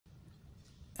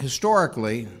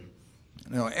historically,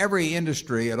 every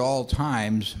industry at all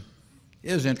times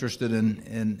is interested in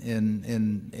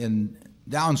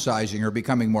downsizing or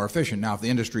becoming more efficient. Now, if the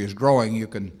industry is growing, you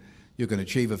can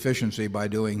achieve efficiency by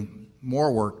doing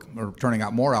more work or turning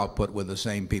out more output with the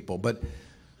same people. But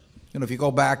if you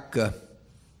go back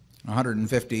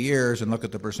 150 years and look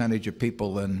at the percentage of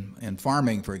people in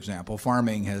farming, for example,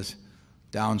 farming has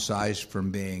downsized from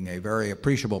being a very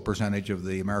appreciable percentage of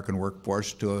the American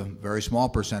workforce to a very small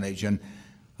percentage, and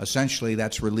essentially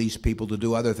that's released people to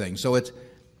do other things. So it's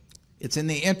in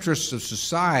the interests of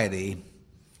society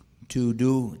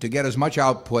to get as much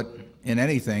output in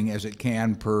anything as it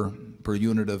can per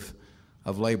unit of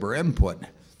labor input.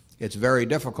 It's very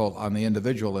difficult on the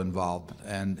individual involved,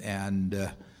 and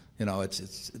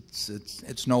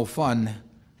it's no fun.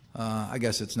 I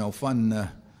guess it's no fun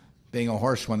being a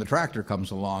horse when the tractor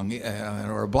comes along,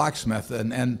 or a blacksmith,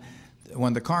 and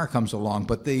when the car comes along.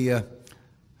 But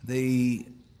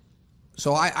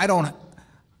so I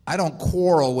don't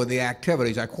quarrel with the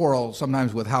activities. I quarrel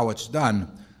sometimes with how it's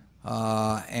done,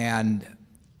 and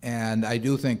I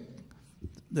do think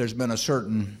there's been a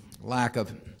certain lack of,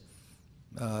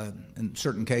 in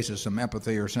certain cases, some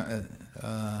empathy or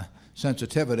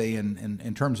sensitivity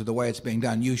in terms of the way it's being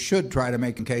done. You should try to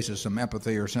make, in cases, some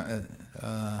empathy or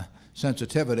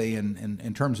sensitivity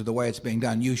in terms of the way it's being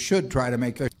done. You should try to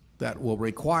make that will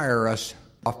require us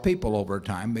off people over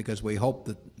time, because we hope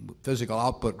that physical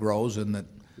output grows and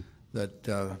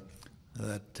that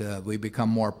we become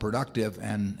more productive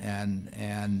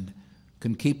and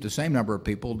can keep the same number of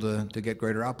people to get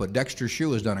greater output. Dexter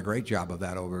Shoe has done a great job of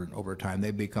that over time.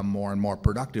 They've become more and more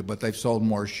productive, but they've sold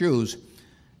more shoes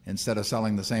instead of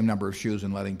selling the same number of shoes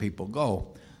and letting people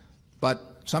go.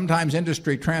 But sometimes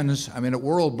industry trends, at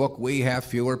World Book we have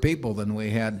fewer people than we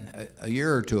had a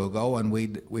year or two ago, and we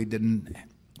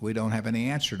don't have any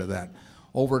answer to that.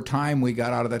 Over time we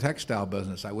got out of the textile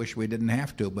business. I wish we didn't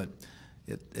have to, but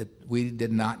we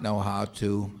did not know how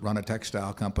to run a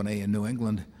textile company in New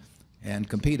England and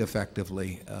compete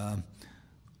effectively.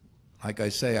 Like I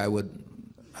say, I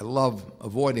love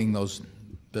avoiding those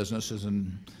businesses,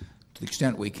 and to the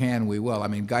extent we can, we will.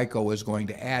 Geico is going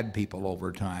to add people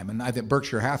over time, and I think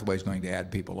Berkshire Hathaway is going to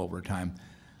add people over time.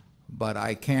 But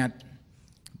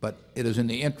it is in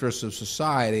the interests of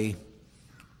society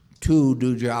to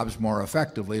do jobs more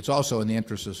effectively. It's also in the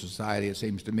interest of society, it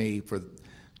seems to me,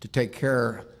 to take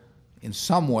care in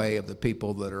some way of the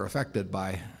people that are affected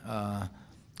by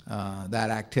that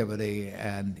activity.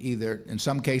 And either, in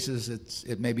some cases,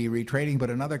 it may be retraining, but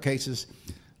in other cases,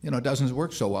 it doesn't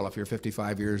work so well if you're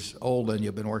 55 years old and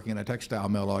you've been working in a textile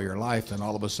mill all your life, and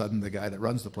all of a sudden the guy that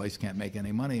runs the place can't make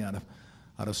any money out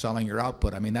of selling your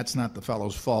output. That's not the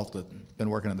fellow's fault that's been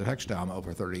working in the textile mill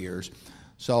for 30 years.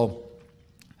 So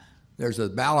there's a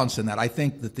balance in that. I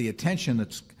think that the attention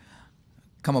that's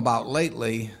come about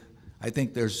lately, I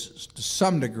think there's, to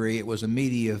some degree, it was a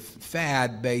media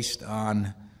fad based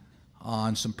on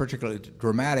some particularly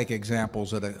dramatic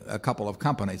examples at a couple of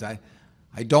companies. I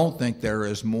don't think there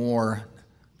is more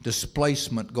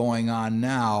displacement going on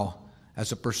now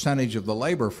as a percentage of the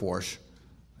labor force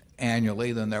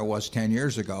annually than there was 10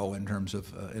 years ago in terms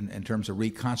of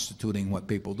reconstituting what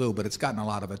people do. But it's gotten a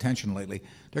lot of attention lately.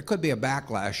 There could be a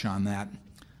backlash on that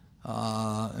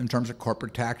in terms of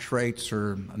corporate tax rates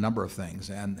or a number of things,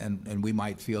 and we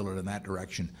might feel it in that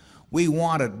direction. We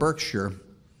want at Berkshire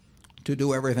to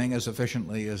do everything as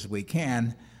efficiently as we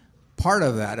can. Part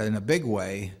of that, in a big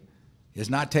way, is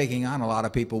not taking on a lot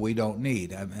of people we don't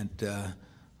need. A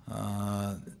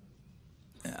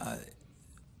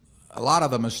lot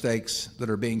of the mistakes that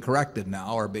are being corrected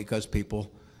now are because people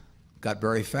got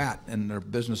very fat, and their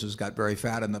businesses got very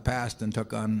fat in the past and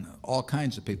took on all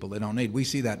kinds of people they don't need. We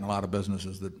see that in a lot of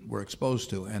businesses that we're exposed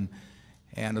to, and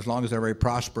as long as they're very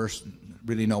prosperous,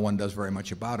 really no one does very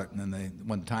much about it. And then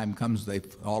when the time comes, they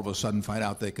all of a sudden find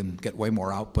out they can get way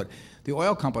more output. The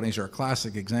oil companies are a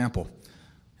classic example.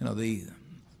 The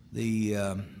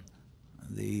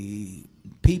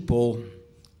people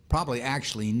probably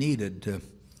actually needed to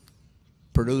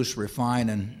produce, refine,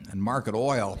 and market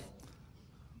oil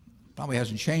probably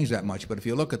hasn't changed that much. But if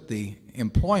you look at the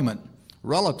employment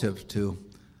relative to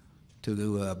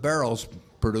the barrels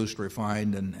produced,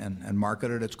 refined, and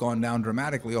marketed, it's gone down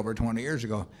dramatically over 20 years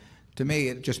ago. To me,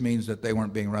 it just means that they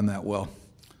weren't being run that well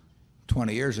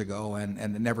 20 years ago, and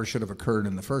it never should have occurred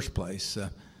in the first place.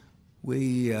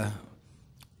 We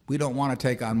don't want to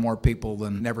take on more people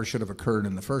than never should have occurred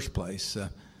in the first place.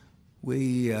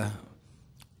 We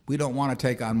don't want to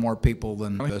take on more people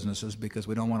than businesses, because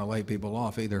we don't want to lay people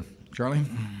off either. Charlie?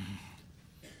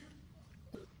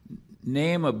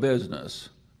 Name a business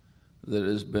that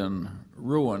has been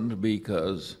ruined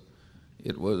because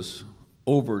it was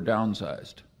over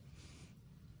downsized?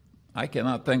 I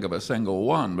cannot think of a single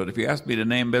one, but if you ask me to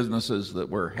name businesses that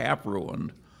were half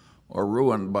ruined or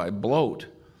ruined by bloat,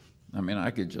 I mean,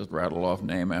 I could just rattle off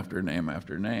name after name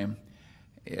after name.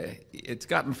 It's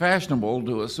gotten fashionable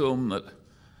to assume that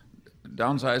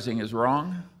downsizing is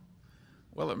wrong.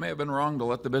 Well, it may have been wrong to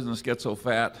let the business get so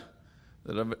fat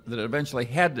that it eventually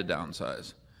had to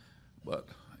downsize. But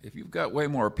if you've got way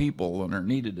more people than are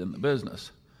needed in the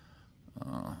business,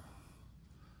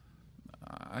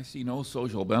 I see no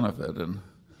social benefit in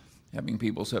having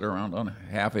people sit around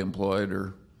half employed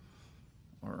or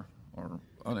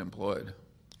unemployed.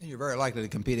 And you're very likely to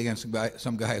compete against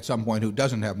some guy at some point who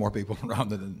doesn't have more people around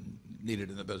than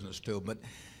needed in the business too. But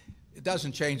it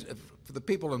doesn't change for the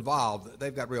people involved.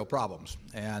 They've got real problems.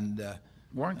 And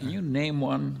Warren, can you name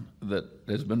one that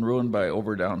has been ruined by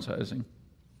over downsizing?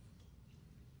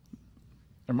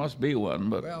 There must be one,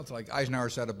 but well, it's like Eisenhower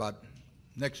said about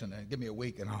Nixon. Give me a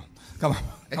week and I'll come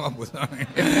up with something.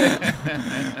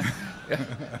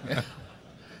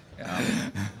 Yeah.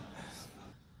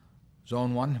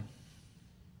 Zone 1.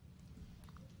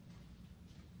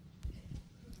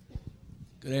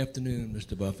 Good afternoon,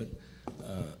 Mr. Buffett.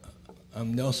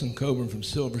 I'm Nelson Coburn from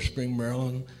Silver Spring,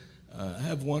 Maryland. I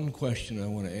have one question I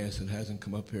want to ask that hasn't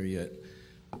come up here yet.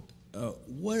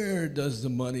 Where does the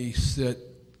money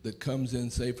sit that comes in,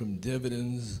 say, from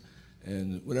dividends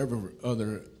and whatever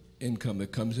other income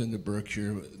that comes into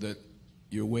Berkshire that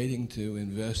you're waiting to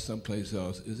invest someplace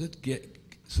else? Is it get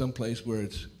someplace where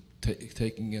it's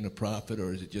taking in a profit,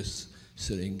 or is it just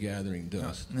sitting gathering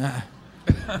dust?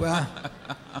 Well,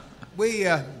 we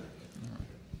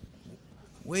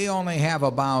only have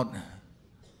about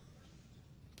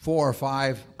 4 or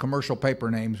 5 commercial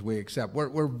paper names we accept.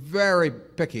 We're very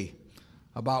picky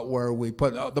about where we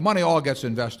put the money. All gets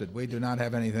invested. We do not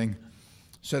have anything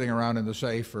sitting around in the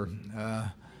safe or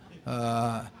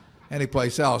any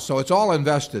place else. So it's all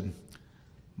invested.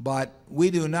 But we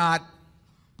do not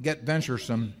get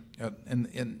venturesome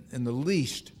in the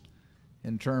least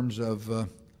in terms of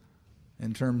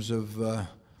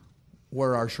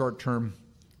where our short-term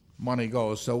money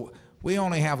goes. So we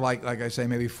only have, like I say,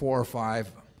 maybe 4 or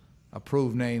 5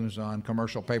 approved names on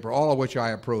commercial paper, all of which I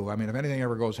approve. I mean, if anything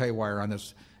ever goes haywire on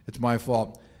this, it's my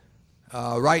fault.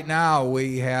 Right now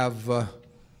we have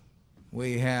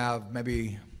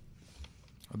maybe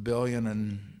 $1 billion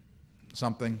and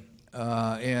something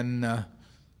in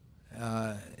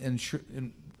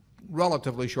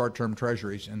relatively short-term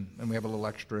treasuries, and we have a little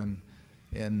extra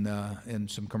in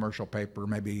some commercial paper,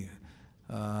 maybe.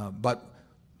 But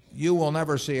you will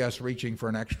never see us reaching for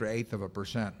an extra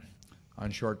 1/8% on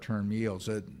short-term yields.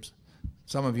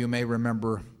 Some of you may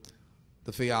remember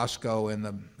the fiasco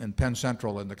in Penn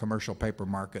Central in the commercial paper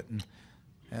market,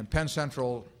 and Penn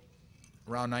Central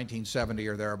around 1970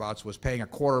 or thereabouts was paying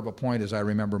 1/4 point, as I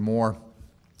remember, more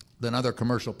than other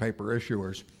commercial paper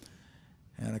issuers.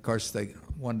 And of course, they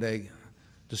one day,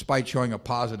 despite showing a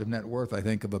positive net worth, I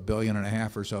think of $1.5 billion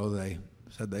or so, they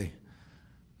said they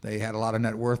had a lot of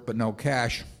net worth but no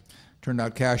cash. Turned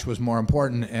out cash was more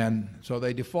important, and so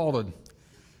they defaulted.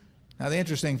 Now the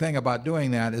interesting thing about doing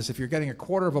that is if you're getting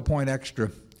 1/4 point extra,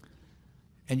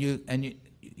 and you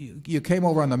came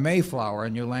over on the Mayflower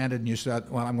and you landed and you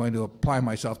said, well, I'm going to apply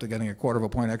myself to getting 1/4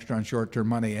 point extra on short-term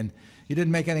money, and you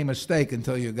didn't make any mistake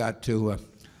until you got to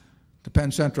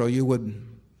Penn Central, you would,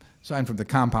 aside from the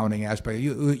compounding aspect,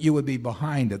 you would be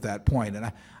behind at that point. And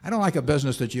I don't like a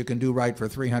business that you can do right for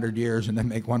 300 years and then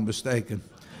make one mistake and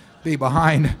be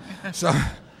behind. So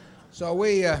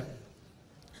we are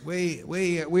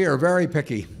very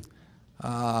picky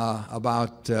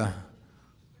about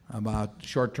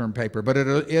short-term paper, but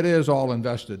it is all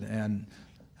invested, and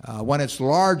when it's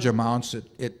large amounts,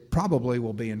 it probably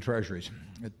will be in treasuries.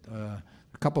 A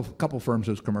couple firms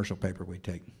whose commercial paper we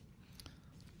take.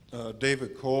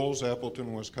 David Coles,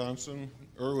 Appleton, Wisconsin.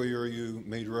 Earlier you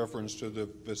made reference to the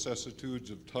vicissitudes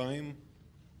of time.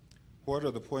 What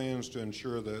are the plans to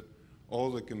ensure that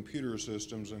all the computer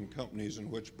systems and companies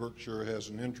in which Berkshire has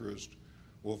an interest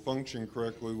will function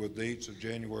correctly with dates of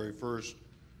January 1st,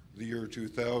 the year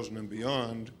 2000 and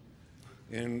beyond?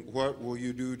 And what will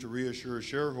you do to reassure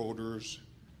shareholders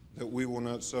that we will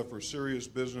not suffer serious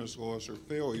business loss or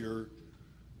failure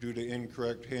due to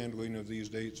incorrect handling of these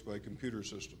dates by computer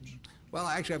systems? Well,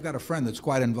 actually, I've got a friend that's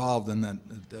quite involved in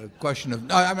the question of.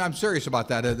 No, I'm serious about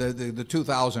that. The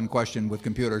 2000 question with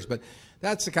computers, but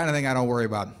that's the kind of thing I don't worry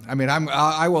about. I mean,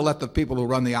 I will let the people who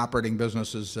run the operating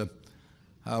businesses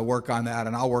work on that,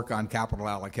 and I'll work on capital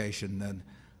allocation. And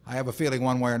I have a feeling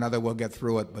one way or another we'll get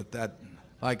through it. But that,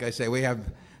 like I say, we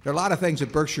have there are a lot of things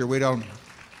at Berkshire we don't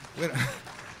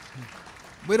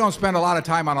spend a lot of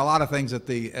time on a lot of things at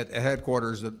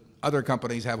headquarters that other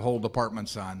companies have whole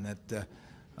departments on.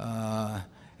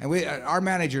 And our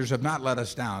managers have not let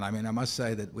us down. I mean, I must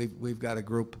say that we've got a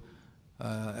group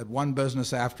at one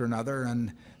business after another,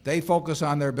 and they focus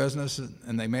on their business,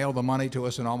 and they mail the money to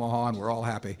us in Omaha, and we're all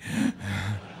happy.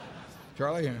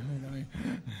 Charlie?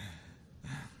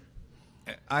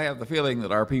 I have the feeling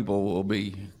that our people will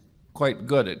be quite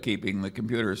good at keeping the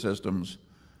computer systems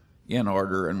in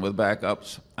order and with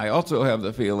backups. I also have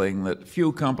the feeling that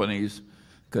few companies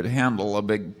could handle a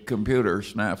big computer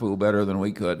snafu better than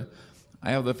we could.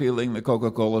 I have the feeling the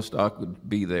Coca-Cola stock would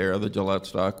be there, the Gillette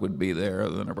stock would be there,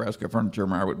 the Nebraska Furniture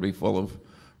Mart would be full of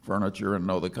furniture and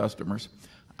know the customers.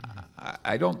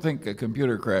 I don't think a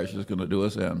computer crash is going to do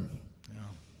us in.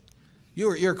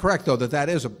 Yeah. You're correct, though, that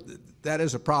is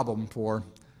a problem for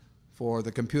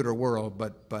the computer world.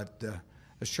 But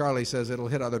as Charlie says, it'll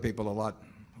hit other people a lot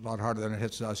harder than it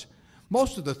hits us.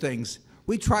 Most of the things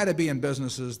we try to be in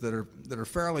businesses that are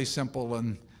fairly simple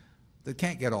and that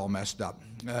can't get all messed up.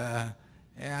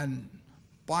 And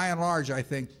by and large, I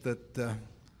think that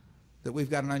we've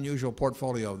got an unusual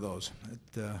portfolio of those.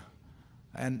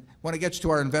 And when it gets to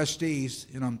our investees,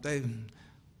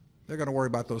 they're going to worry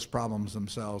about those problems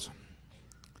themselves.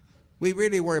 We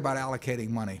really worry about allocating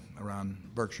money around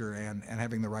Berkshire and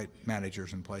having the right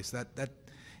managers in place.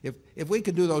 If we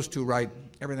can do those two right,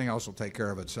 everything else will take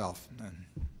care of itself.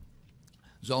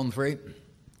 Zone 3.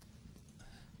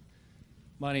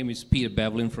 My name is Peter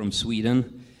Bevlin from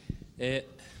Sweden.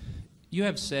 You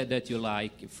have said that you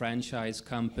like franchise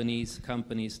companies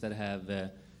that have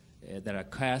that are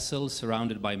castles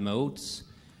surrounded by moats,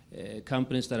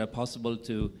 companies that are possible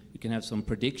you can have some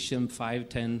prediction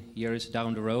 5-10 years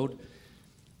down the road.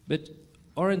 But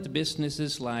aren't the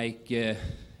businesses like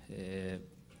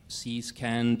See's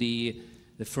Candy,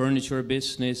 the furniture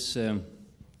business,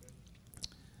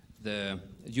 the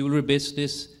jewelry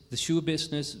business, the shoe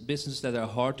business that are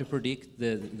hard to predict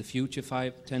the future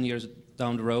 5-10 years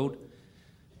down the road?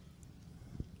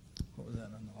 What was that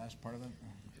on the last part of it?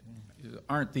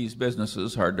 Aren't these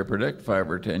businesses hard to predict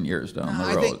 5 or 10 years down the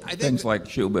road? I think things like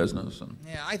shoe business.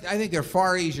 Yeah, I think they're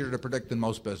far easier to predict than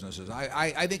most businesses.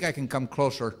 I think I can come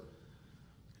closer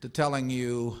to telling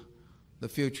you the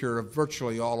future of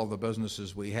virtually all of the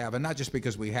businesses we have, and not just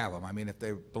because we have them. I mean, if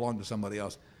they belong to somebody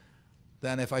else.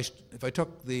 Then if I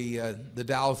took the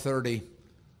Dow 30,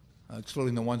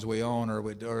 excluding the ones we own, or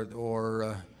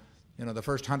the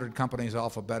first 100 companies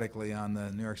alphabetically on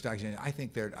the New York Stock Exchange, I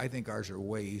think ours are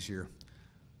way easier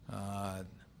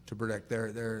to predict.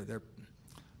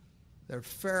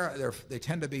 They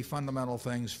tend to be fundamental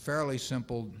things, fairly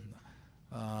simple.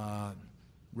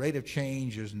 Rate of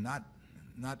change is not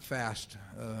fast,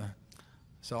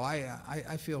 so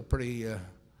I feel pretty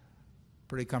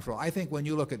comfortable. I think when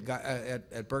you look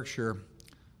at Berkshire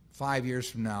 5 years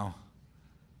from now,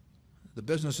 the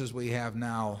businesses we have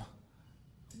now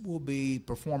will be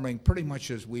performing pretty much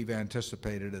as we've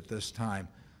anticipated at this time.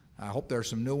 I hope there are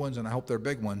some new ones, and I hope they're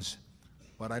big ones,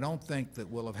 but I don't think that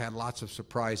we'll have had lots of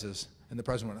surprises in the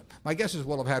present one. My guess is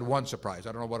we'll have had one surprise.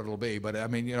 I don't know what it'll be, but I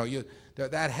mean,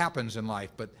 that happens in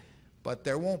life, but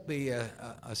there won't be a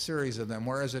series of them.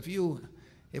 Whereas if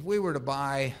we were to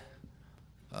buy,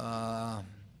 if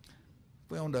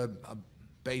we owned a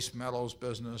base metals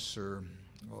business or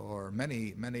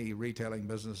many retailing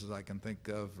businesses I can think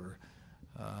of, or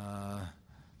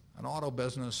an auto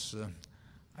business,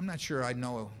 I'm not sure I'd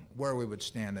know where we would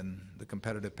stand in the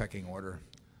competitive pecking order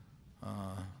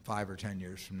 5 or 10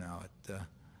 years from now.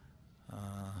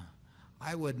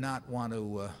 I would not want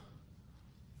to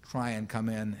try and come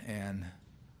in and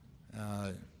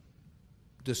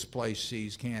displace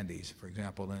See's Candies, for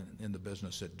example, in the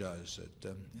business it does,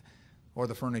 or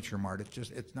the Furniture Mart.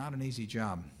 It's not an easy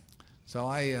job. So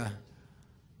I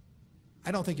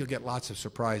don't think you'll get lots of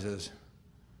surprises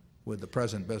with the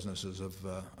present businesses of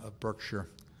Berkshire,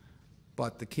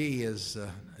 but the key is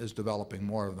developing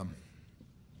more of them.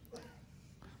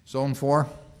 Zone 4.